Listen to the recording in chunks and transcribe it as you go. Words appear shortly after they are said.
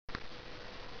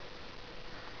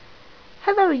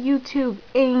Hello YouTube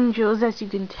angels. As you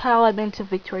can tell, I've been to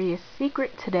Victoria's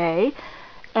Secret today,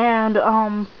 and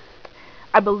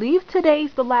I believe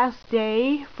today's the last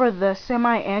day for the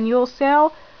semi-annual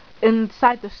sale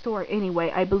inside the store anyway.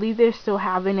 I believe they're still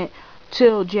having it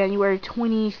till January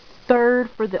 23rd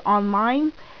for the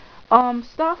online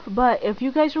stuff, but if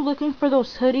you guys are looking for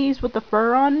those hoodies with the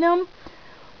fur on them,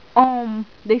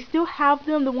 they still have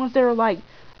them, the ones that are like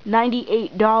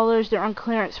 $98. They're on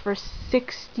clearance for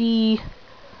 $65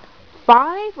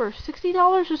 or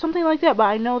 $60 or something like that, but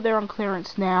I know they're on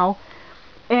clearance now.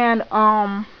 And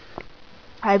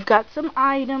I've got some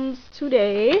items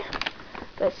today.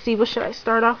 Let's see, what should I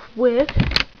start off with?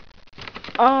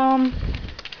 Oh,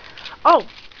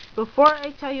 before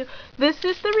I tell you, this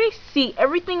is the receipt.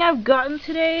 Everything I've gotten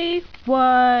today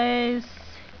was,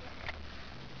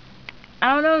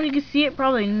 I don't know if you can see it,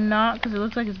 probably not because it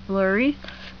looks like it's blurry.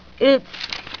 It's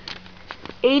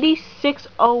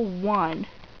 $86.01.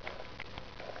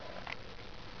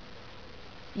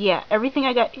 Yeah, everything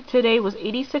I got today was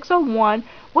 $86.01,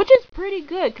 which is pretty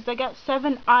good because I got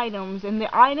 7 items, and the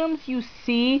items you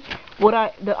see,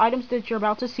 the items that you're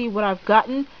about to see what I've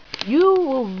gotten, you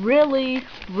will really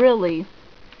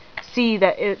see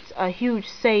that it's a huge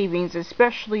savings,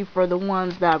 especially for the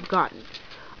ones that I've gotten.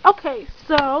 Okay,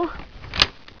 so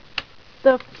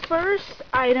the first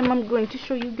item I'm going to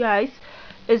show you guys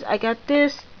is I got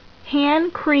this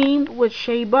hand cream with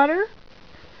shea butter.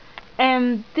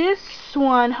 And this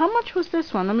one, how much was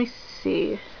this one? Let me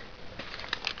see.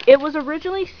 It was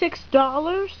originally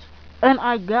 $6 and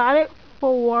I got it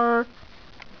for,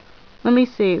 let me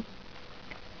see.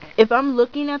 If I'm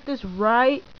looking at this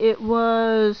right, it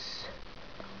was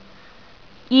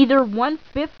either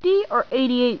 $1.50 or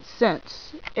 88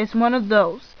 cents. It's one of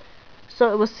those.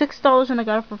 So it was $6 and I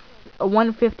got it for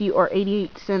 $1.50 or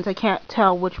 88 cents. I can't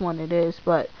tell which one it is,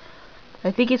 but I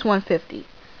think it's $1.50.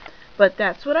 But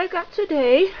that's what I got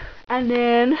today. And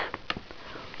then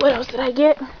what else did I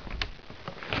get?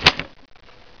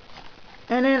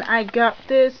 And then I got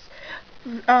this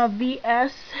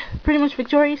VS, pretty much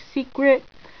Victoria's Secret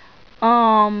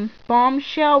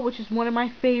bombshell, which is one of my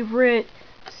favorite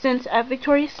scents at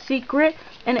Victoria's Secret,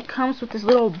 and it comes with this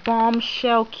little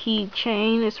bombshell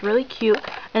keychain. It's really cute,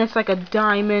 and it's like a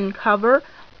diamond cover.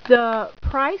 The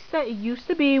price that it used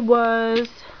to be was,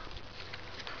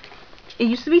 it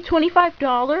used to be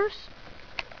 $25,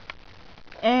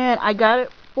 and I got it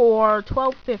for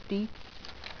 $12.50.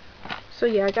 So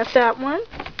yeah, I got that one.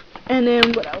 And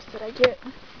then what else did I get?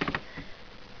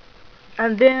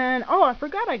 And then, oh, I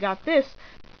forgot I got this.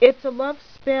 It's a Love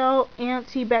Spell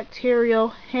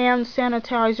antibacterial hand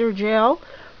sanitizer gel.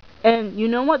 And you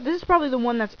know what? This is probably the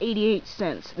one that's 88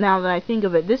 cents. Now that I think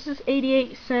of it, this is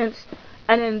 88 cents,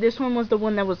 and then this one was the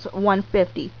one that was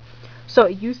 $1.50. So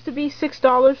it used to be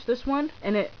 $6, this one,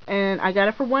 and I got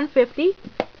it for $1.50.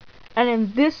 And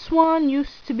then this one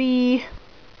used to be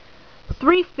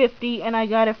 $3.50, and I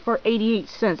got it for 88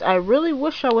 cents. I really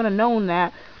wish I would have known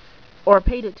that, or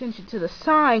paid attention to the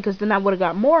sign, because then I would have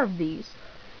got more of these.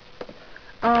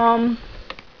 What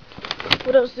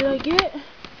else did I get?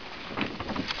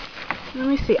 Let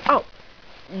me see. Oh,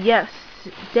 yes,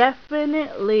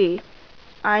 definitely.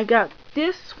 I got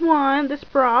this one, this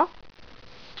bra,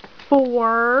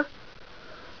 for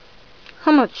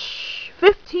how much?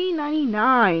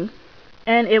 $15.99,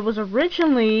 and it was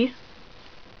originally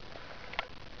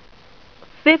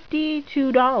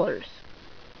 $52.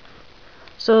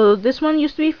 So this one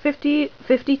used to be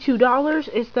 $52.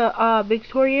 It's the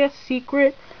Victoria's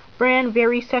Secret brand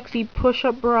Very Sexy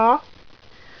Push-Up Bra.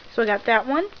 So I got that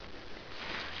one.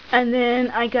 And then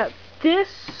I got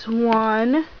this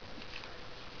one,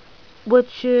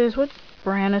 which is, what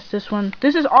brand is this one?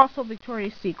 This is also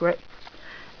Victoria's Secret.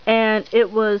 And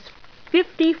it was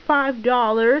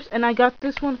 $55, and I got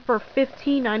this one for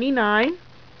 $15.99.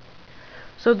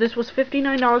 So this was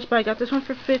 $59, but I got this one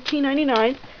for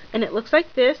 $15.99. And it looks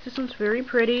like this. This one's very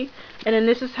pretty. And then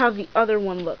this is how the other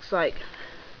one looks like.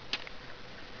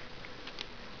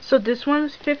 So this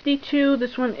one's $52,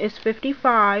 this one is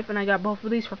 $55, and I got both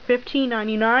of these for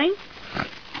 $15.99.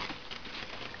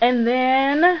 And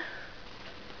then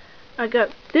I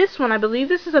got this one. I believe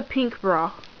this is a pink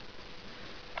bra.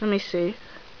 Let me see.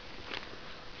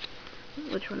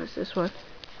 Which one is this one?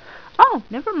 Oh,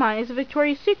 never mind. It's a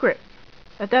Victoria's Secret.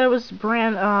 I thought it was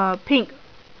brand pink.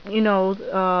 You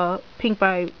know, pink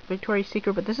by Victoria's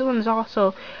Secret, but this one is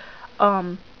also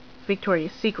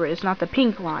Victoria's Secret. It's not the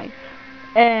pink line.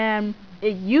 And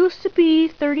it used to be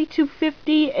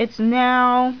 $32.50. It's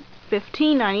now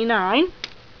 $15.99.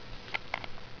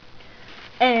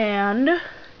 And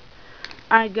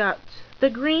I got the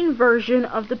green version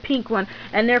of the pink one,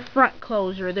 and they're front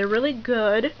closure. They're really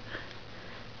good,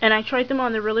 and I tried them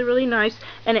on. They're really, really nice,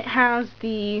 and it has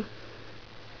the,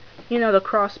 you know, the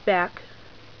cross back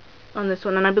on this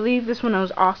one, and I believe this one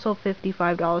was also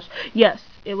 $55. Yes,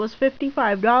 it was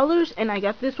 $55, and I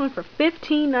got this one for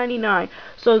 $15.99.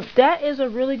 So that is a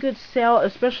really good sale,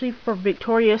 especially for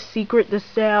Victoria's Secret to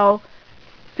sell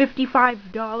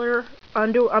 $55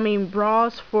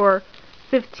 bras for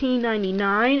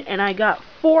 $15.99, and I got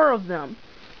 4 of them.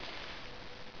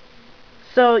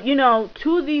 So, you know,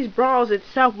 2 of these bras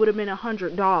itself would have been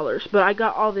 $100, but I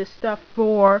got all this stuff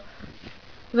for,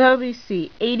 let me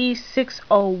see,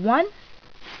 $86.01.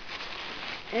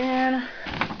 And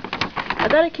I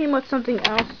thought it came with something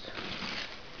else.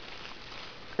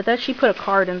 I thought she put a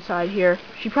card inside here.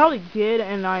 She probably did,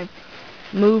 and I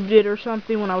moved it or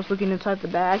something when I was looking inside the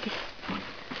bag.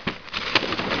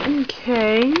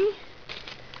 Okay.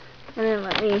 And then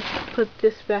let me put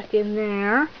this back in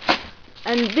there.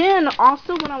 And then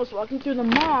also when I was walking through the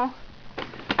mall,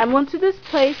 I went to this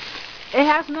place. It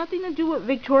has nothing to do with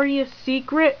Victoria's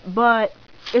Secret, but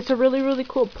it's a really, really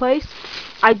cool place.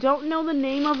 I don't know the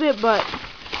name of it, but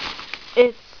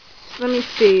it's, let me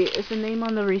see, is the name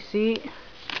on the receipt?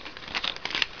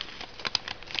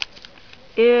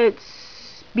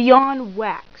 It's Beyond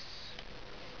Wax.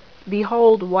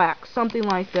 Behold Wax, something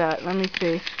like that. Let me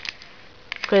see,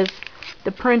 because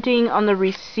the printing on the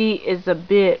receipt is a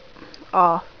bit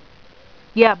off.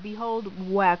 Yeah, Behold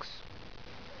Wax.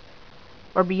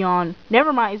 Or Beyond.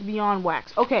 Never mind, it's Beyond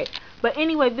Wax. Okay, but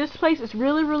anyway, this place is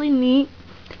really, really neat.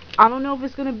 I don't know if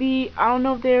it's gonna be, I don't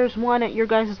know if there's one at your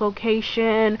guys'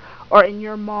 location or in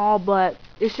your mall, but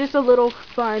it's just a little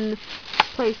fun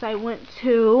place I went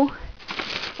to.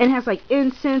 And it has like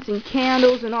incense and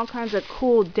candles and all kinds of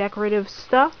cool decorative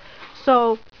stuff.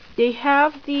 So they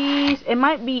have these, it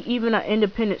might be even an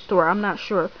independent store, I'm not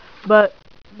sure, but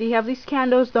they have these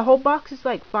candles. The whole box is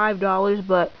like $5,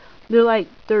 but they're like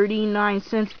 39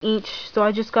 cents each, so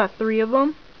I just got 3 of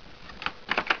them.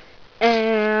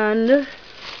 And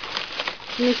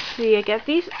let me see, I got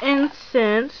these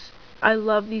incense. I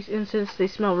love these incense, they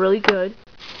smell really good.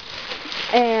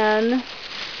 And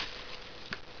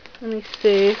let me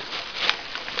see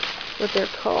what they're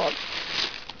called.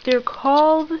 They're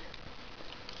called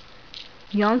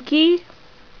Yankee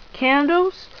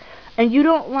candles, and you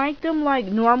don't light them like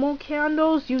normal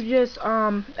candles. You just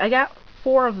I got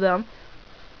 4 of them,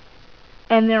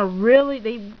 and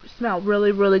they smell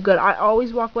really, really good. I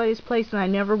always walk by this place, and I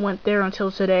never went there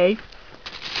until today.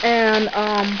 And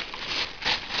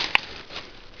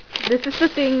this is the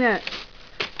thing that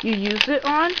you use it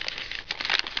on.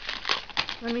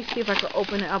 Let me see if I can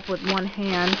open it up with one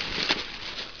hand.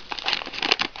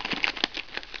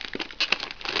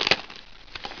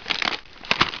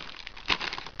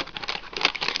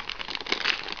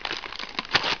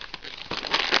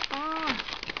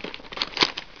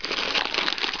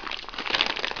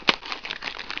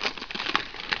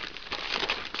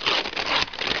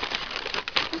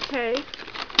 Okay.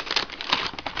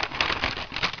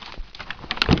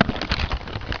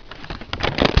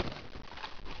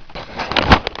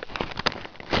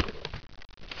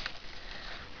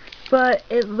 But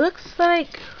it looks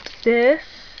like this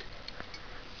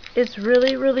is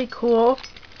really, really cool.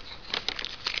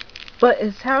 But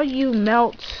it's how you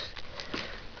melt,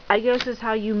 I guess it's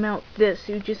how you melt this.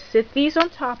 You just sit these on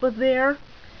top of there.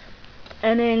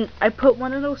 And then I put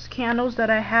one of those candles that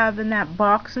I have in that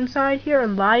box inside here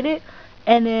and light it.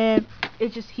 And then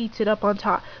it just heats it up on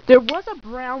top. There was a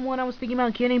brown one I was thinking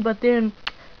about getting, but then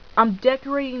I'm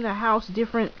decorating the house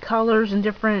different colors and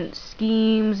different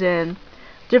schemes and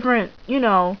different, you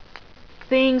know,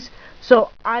 things. So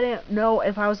I didn't know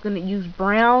if I was going to use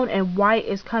brown, and white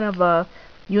is kind of a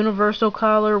universal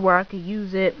color where I could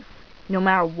use it no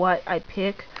matter what I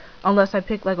pick, unless I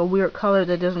pick like a weird color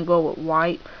that doesn't go with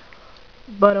white.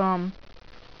 But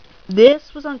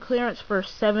this was on clearance for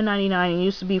 $7.99. It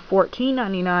used to be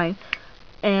 $14.99,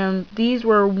 and these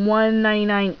were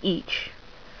 $1.99 each.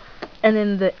 And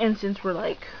then the incense were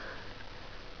like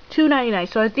 $2.99.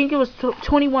 So I think it was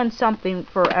 21 something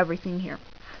for everything here.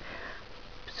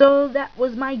 So that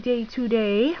was my day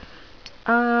today.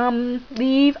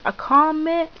 Leave a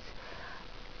comment,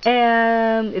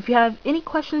 and if you have any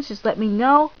questions, just let me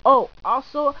know. Oh,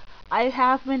 also, I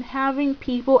have been having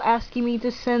people asking me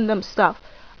to send them stuff.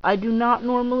 I do not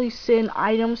normally send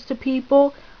items to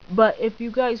people, but if you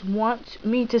guys want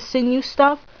me to send you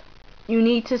stuff, you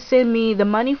need to send me the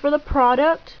money for the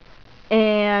product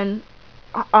and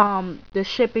the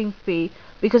shipping fee.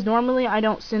 because normally I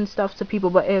don't send stuff to people.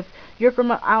 But if you're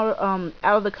from out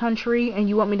of the country and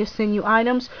you want me to send you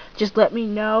items, just let me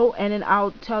know, and then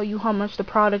I'll tell you how much the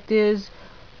product is,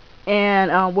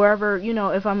 and wherever, you know,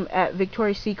 if I'm at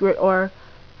Victoria's Secret or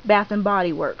Bath and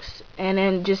Body Works, and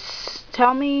then just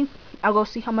tell me. I'll go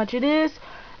see how much it is,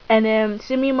 and then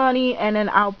send me money, and then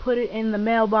I'll put it in the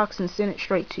mailbox and send it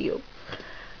straight to you.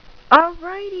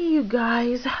 Alrighty, you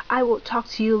guys, I will talk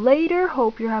to you later.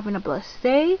 Hope you're having a blessed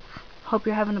day. Hope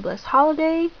you're having a blessed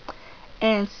holiday,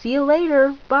 and see you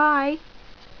later. Bye.